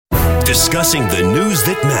Discussing the news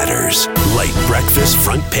that matters. Late Breakfast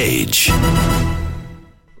Front Page.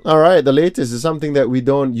 All right, the latest is something that we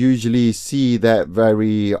don't usually see that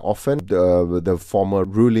very often. The former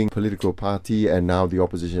ruling political party and now the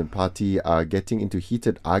opposition party are getting into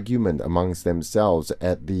heated argument amongst themselves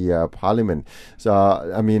at the parliament. So,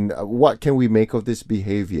 what can we make of this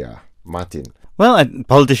behavior, Martin? Well,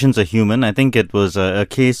 politicians are human. I think it was a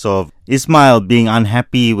case of Ismail being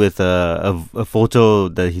unhappy with a photo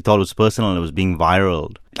that he thought was personal and it was being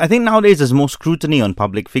viral. I think nowadays there's more scrutiny on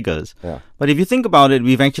public figures. Yeah. But if you think about it,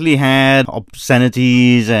 we've actually had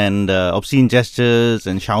obscenities and obscene gestures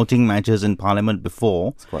and shouting matches in Parliament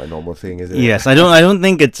before. It's quite a normal thing, isn't it? Yes, I don't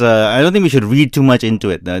think we should read too much into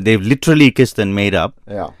it. They've literally kissed and made up.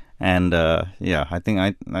 Yeah. And I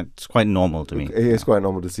think that's quite normal to me. It's quite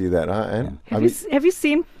normal to see that, huh? And Have you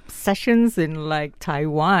seen sessions in like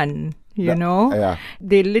Taiwan? Yeah.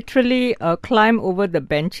 They literally climb over the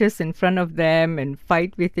benches in front of them and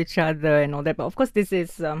fight with each other and all that. But of course, this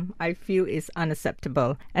is, I feel, is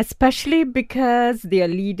unacceptable, especially because they are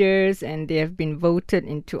leaders and they have been voted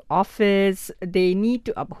into office. They need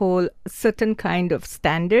to uphold a certain kind of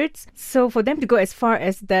standards. So for them to go as far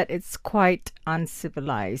as that, it's quite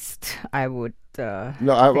uncivilized, I would. I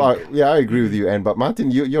agree with you, Anne. But Martin,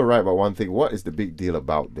 you're right about one thing. What is the big deal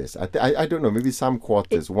about this? I don't know. Maybe some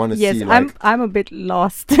quarters want to see. Yes, I'm a bit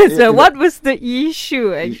lost. So what was the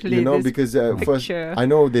issue actually? Because first, I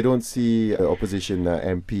know they don't see opposition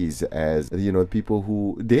MPs as people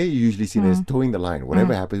who they're usually seen as towing the line.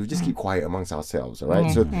 Whatever happens, we just keep quiet amongst ourselves, all right?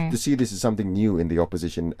 So to see this is something new in the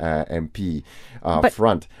opposition MP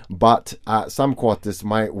front, but some quarters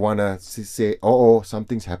might want to say,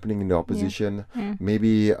 something's happening in the opposition.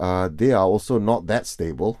 Maybe they are also not that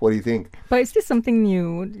stable. What do you think? But is this something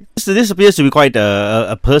new? So this appears to be quite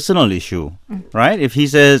a personal issue, right? If he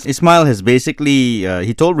says Ismail has basically,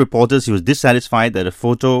 he told reporters he was dissatisfied that a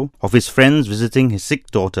photo of his friends visiting his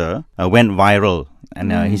sick daughter went viral.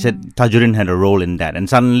 And he said Tajuddin had a role in that. And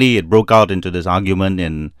suddenly it broke out into this argument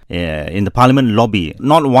in the parliament lobby,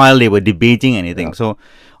 not while they were debating anything. Yeah. So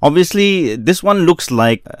obviously this one looks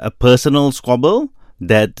like a personal squabble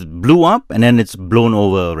that blew up and then it's blown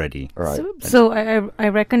over already. Right. So I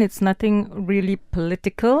reckon it's nothing really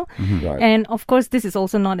political. Mm-hmm. Right. And of course, this is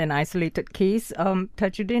also not an isolated case.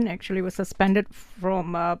 Tajuddin actually was suspended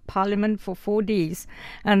from Parliament for 4 days.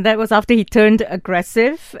 And that was after he turned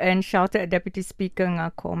aggressive and shouted at Deputy Speaker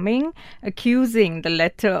Nga Koming, accusing the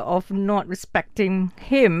latter of not respecting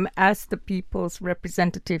him as the people's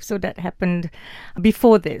representative. So that happened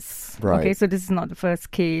before this. Right. Okay, so this is not the first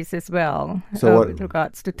case as well. So with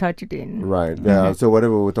regards to Tajuddin. Right. Yeah. So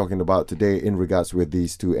whatever we're talking about today in regards with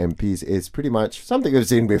these two MPs is pretty much something we've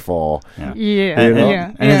seen before. Yeah.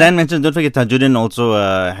 And as Dan mentioned, don't forget Tajuddin also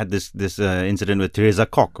had this incident with Teresa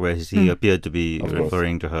Kok where he appeared to be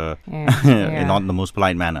referring to her in not the most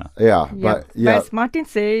polite manner. Yeah. But as Martin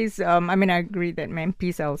says, I agree that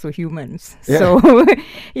MPs are also humans. Yeah. So,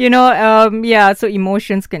 so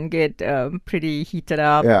emotions can get pretty heated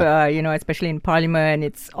up, especially in Parliament.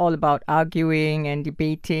 It's all about arguing and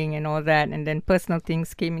debating and all that, and then personal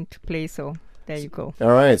things came into play, so there you go.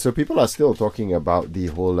 All right, so people are still talking about the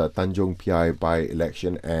whole Tanjung Piai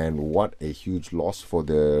by-election and what a huge loss for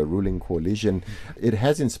the ruling coalition. It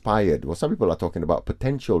has inspired, some people are talking about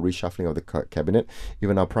potential reshuffling of the cabinet.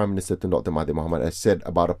 Even our Prime Minister Tun Dr. Mahathir Mohamad has said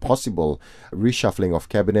about a possible reshuffling of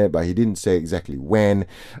cabinet, but he didn't say exactly when.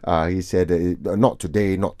 He said not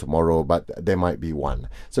today, not tomorrow, but there might be one.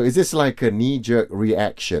 So is this like a knee-jerk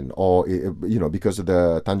reaction or, because of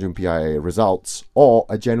the Tanjung Piai results, or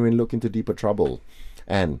a genuine look into deeper trouble?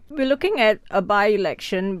 And we're looking at a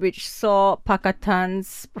by-election which saw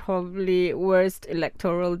Pakatan's probably worst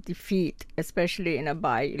electoral defeat, especially in a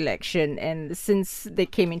by-election, and since they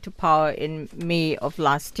came into power in May of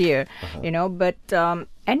last year, but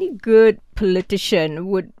any good politician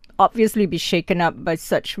would obviously be shaken up by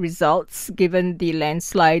such results given the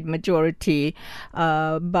landslide majority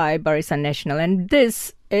by Barisan Nasional, and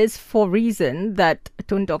this is for reason that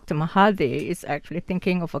Tun Dr. Mahathir is actually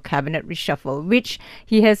thinking of a cabinet reshuffle, which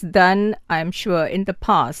he has done, I'm sure, in the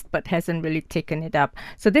past, but hasn't really taken it up.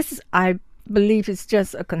 So this is, I believe, is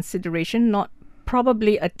just a consideration, not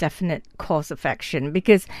probably a definite course of action,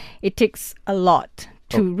 because it takes a lot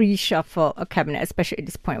to reshuffle a cabinet, especially at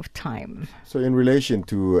this point of time. So in relation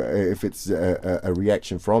to if it's a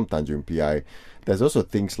reaction from Tanjung Piai, there's also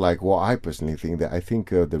things like what I personally think that I think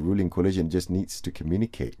the ruling coalition just needs to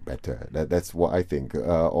communicate better. That's what I think.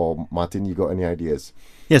 Or Martin, you got any ideas?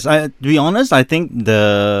 Yes, to be honest, I think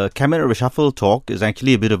the cabinet reshuffle talk is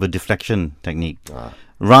actually a bit of a deflection technique.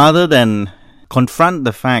 Rather than confront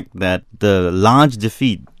the fact that the large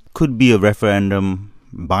defeat could be a referendum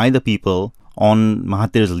by the people on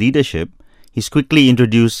Mahathir's leadership, he's quickly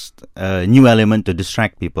introduced a new element to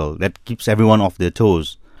distract people that keeps everyone off their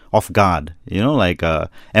toes, off guard. Like,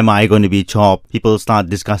 am I going to be chopped? People start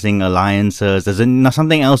discussing alliances. There's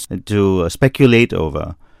something else to speculate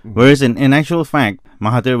over. Whereas in actual fact,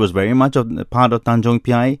 Mahathir was very much part of Tanjung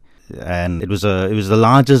Piai, and it was the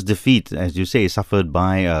largest defeat, as you say, suffered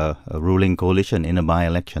by a ruling coalition in a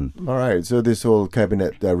by-election. All right, so this whole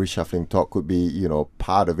cabinet reshuffling talk could be,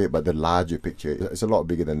 part of it, but the larger picture is a lot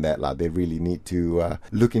bigger than that. They really need to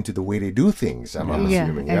look into the way they do things, I'm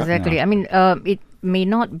assuming. Yeah, exactly. Yeah. I mean, it may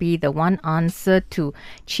not be the one answer to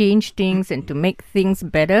change things and to make things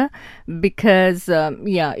better, because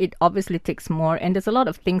it obviously takes more, and there's a lot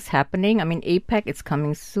of things happening. I mean, APEC is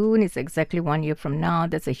coming soon. It's exactly 1 year from now.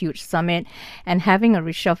 That's a huge summit, and having a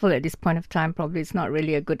reshuffle at this point of time probably is not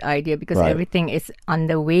really a good idea, because everything is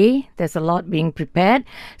underway. There's a lot being prepared,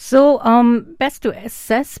 so best to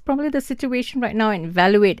assess probably the situation right now and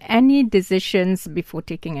evaluate any decisions before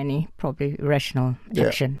taking any probably rational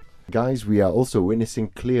action. Guys, we are also witnessing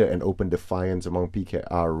clear and open defiance among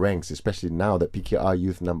PKR ranks, especially now that PKR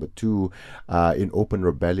Youth Number 2 in open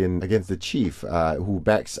rebellion against the chief who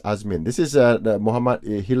backs Azmin. This is Muhammad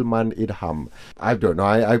Hilman Idham. I don't know.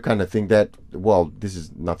 I kind of think that, well, this is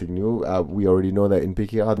nothing new. We already know that in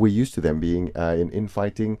PKR, we're used to them being in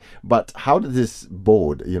infighting. But how does this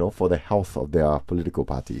bode, for the health of their political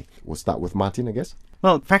party? We'll start with Martin, I guess.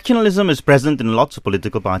 Well, factionalism is present in lots of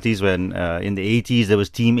political parties. When in the 80s there was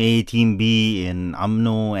Team A, Team B in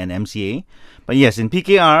UMNO and MCA. But yes, in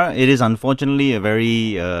PKR, it is unfortunately a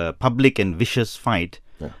very public and vicious fight.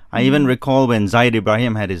 Yeah. I even recall when Zaid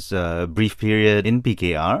Ibrahim had his brief period in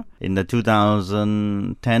PKR in the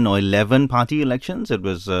 2010 or 11 party elections. It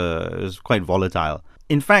was quite volatile.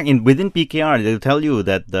 In fact, within PKR, they'll tell you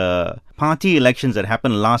that the party elections that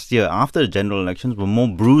happened last year after the general elections were more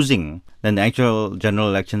bruising than the actual general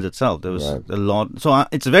elections itself. There was a lot. So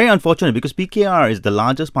it's very unfortunate, because PKR is the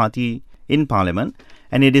largest party in parliament,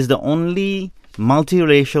 and it is the only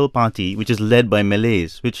multiracial party which is led by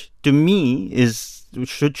Malays, which to me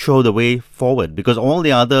should show the way forward, because all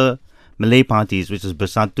the other Malay parties, which is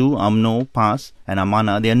Bersatu, UMNO, PAS and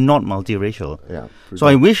Amanah, they are not multiracial. Yeah, so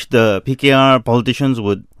I wish the PKR politicians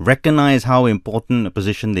would recognize how important a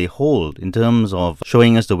position they hold in terms of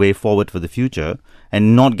showing us the way forward for the future,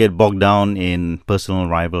 and not get bogged down in personal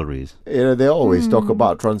rivalries. They always talk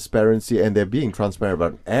about transparency, and they're being transparent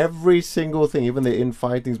about every single thing, even the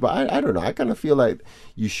infightings. But I don't know. I kind of feel like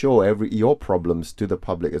you show your problems to the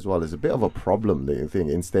public as well. It's a bit of a problem, the thing,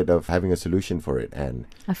 instead of having a solution for it. And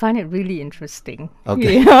I find it really interesting.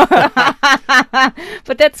 Okay.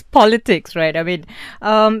 But that's politics, right? I mean,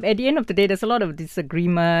 at the end of the day, there's a lot of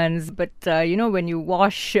disagreements. But, when you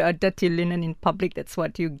wash dirty linen in public, that's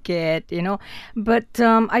what you get, But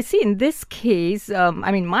I see in this case,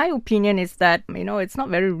 my opinion is that, it's not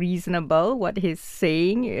very reasonable what he's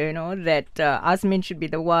saying, that Azmin should be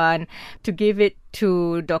the one to give it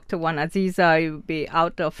to Dr. Wan Aziza. It would be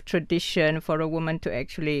out of tradition for a woman to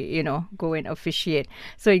actually, go and officiate.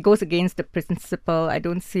 So it goes against the principle. I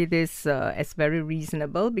don't see this as very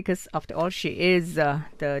reasonable, because after all, she is the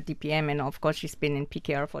DPM, and of course she's been in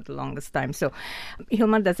PKR for the longest time. So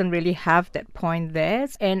Hilman doesn't really have that point there.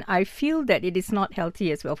 And I feel that it is not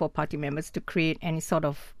healthy as well for party members to create any sort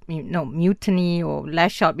of mutiny or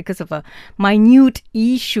lash out because of a minute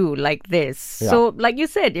issue like this. Yeah. So like you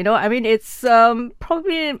said, it's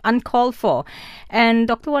probably uncalled for. And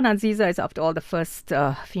Dr. Wan Aziza is, after all, the first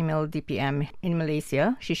female DPM in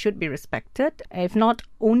Malaysia. She should be respected, if not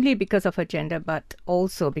only because of her gender, but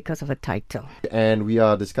also because of her title. And we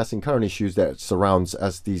are discussing current issues that surrounds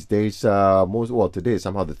us these days. Today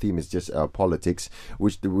somehow the theme is just politics,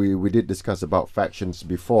 which we did discuss about factions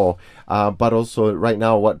before. But also right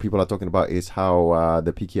now what people are talking about is how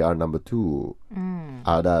the PKR number 2,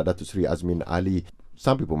 Datuk Seri Azmin Ali,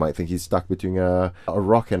 some people might think he's stuck between a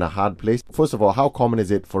rock and a hard place. First of all, how common is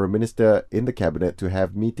it for a minister in the cabinet to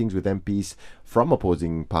have meetings with MPs from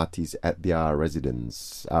opposing parties at their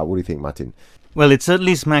residence? What do you think, Martin? Well, it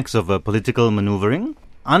certainly smacks of political maneuvering.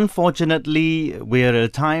 Unfortunately, we're at a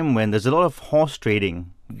time when there's a lot of horse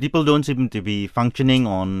trading. People don't seem to be functioning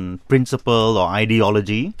on principle or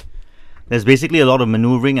ideology. There's basically a lot of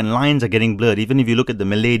maneuvering, and lines are getting blurred. Even if you look at the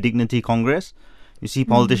Malay Dignity Congress, you see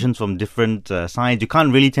politicians from different sides. You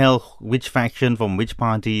can't really tell which faction from which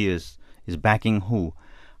party is backing who.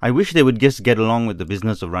 I wish they would just get along with the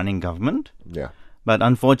business of running government. Yeah. But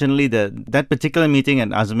unfortunately, that particular meeting at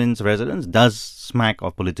Azmin's residence does smack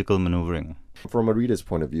of political maneuvering. from a reader's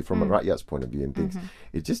point of view, from a rakyat's point of view and things,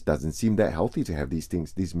 it just doesn't seem that healthy to have these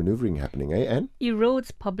things, these maneuvering happening, Anne?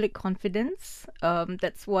 Erodes public confidence.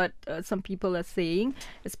 That's what some people are saying,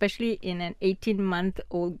 especially in an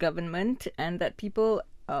 18-month-old government, and that people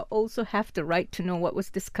also have the right to know what was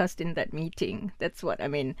discussed in that meeting. That's what I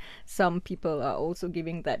mean. Some people are also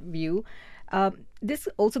giving that view. This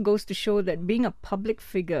also goes to show that being a public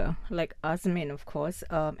figure, like Azmin, of course,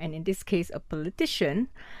 and in this case, a politician,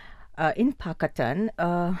 in Pakatan,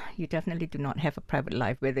 you definitely do not have a private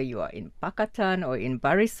life, whether you are in Pakatan or in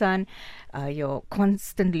Barisan. You're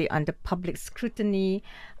constantly under public scrutiny.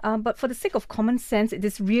 But for the sake of common sense, it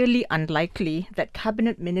is really unlikely that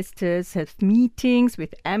cabinet ministers have meetings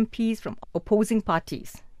with MPs from opposing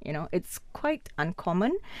parties. You know, it's quite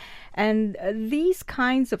uncommon. And these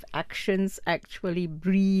kinds of actions actually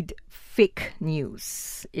breed fake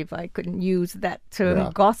news, if I could use that term,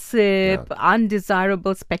 gossip,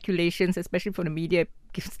 undesirable speculations, especially for the media,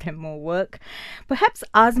 gives them more work. Perhaps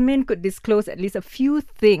Azmin could disclose at least a few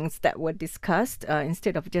things that were discussed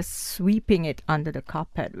instead of just sweeping it under the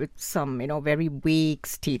carpet with some, very vague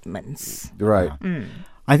statements. Right.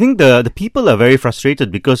 I think the people are very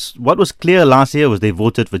frustrated because what was clear last year was they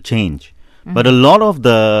voted for change. But a lot of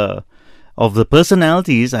the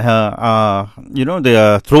personalities are they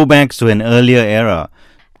are throwbacks to an earlier era.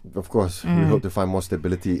 Of course, we hope to find more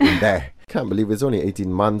stability in there. Can't believe it's only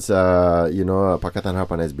 18 months, Pakatan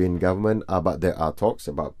Harapan has been in government, but there are talks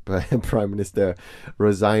about Prime Minister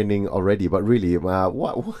resigning already. But really,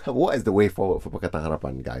 what is the way forward for Pakatan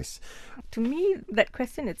Harapan, guys? To me, that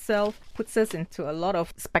question itself puts us into a lot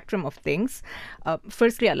of spectrum of things.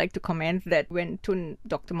 Firstly, I'd like to comment that when Tun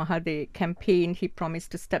Dr. Mahathir campaigned, he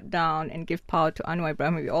promised to step down and give power to Anwar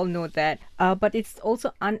Ibrahim. We all know that. But it's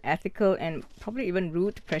also unethical and probably even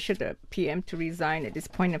rude to pressure the PM to resign at this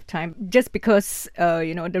point of time, just because,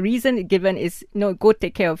 the reason given is, go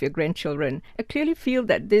take care of your grandchildren. I clearly feel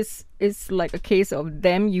that this is like a case of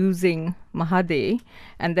them using Mahathir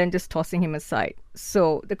and then just tossing him aside.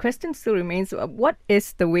 So the question still remains, what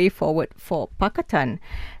is the way forward for Pakatan?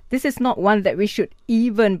 This is not one that we should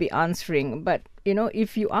even be answering. But,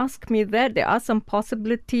 if you ask me that, there are some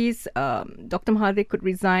possibilities. Dr. Mahathir could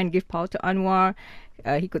resign, give power to Anwar.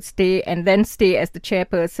 He could stay as the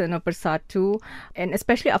chairperson of Bersatu. And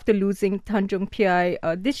especially after losing Tanjung Piai,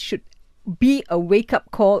 this should be a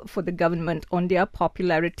wake-up call for the government on their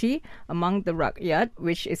popularity among the rakyat,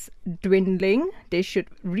 which is dwindling. They should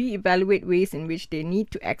re-evaluate ways in which they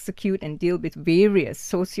need to execute and deal with various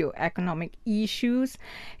socio-economic issues.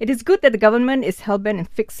 It is good that the government is hell-bent in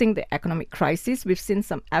fixing the economic crisis. We've seen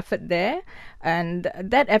some effort there, and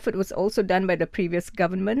that effort was also done by the previous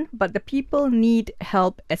government, but the people need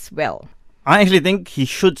help as well. I actually think he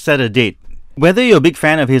should set a date. Whether you're a big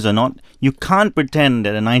fan of his or not, you can't pretend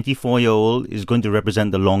that a 94-year-old is going to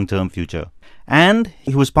represent the long-term future. And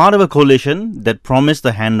he was part of a coalition that promised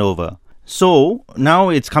the handover. So now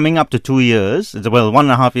it's coming up to 2 years. It's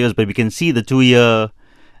 1.5 years, but we can see the 2-year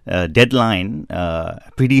deadline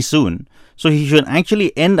pretty soon. So he should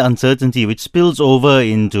actually end uncertainty, which spills over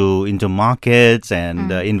into markets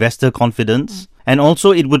and investor confidence. And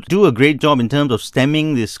also it would do a great job in terms of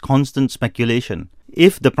stemming this constant speculation.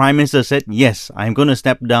 If the Prime Minister said, yes, I'm going to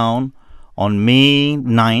step down on May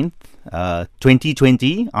 9th,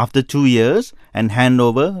 2020, after 2 years, and hand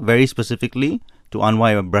over very specifically to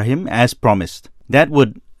Anwar Ibrahim as promised, that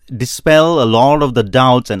would dispel a lot of the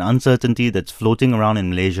doubts and uncertainty that's floating around in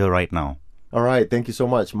Malaysia right now. All right. Thank you so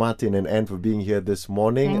much, Martin and Anne, for being here this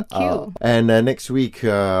morning. Thank you. And next week,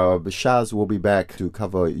 Shaz will be back to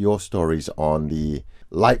cover your stories on the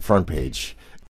Light front page.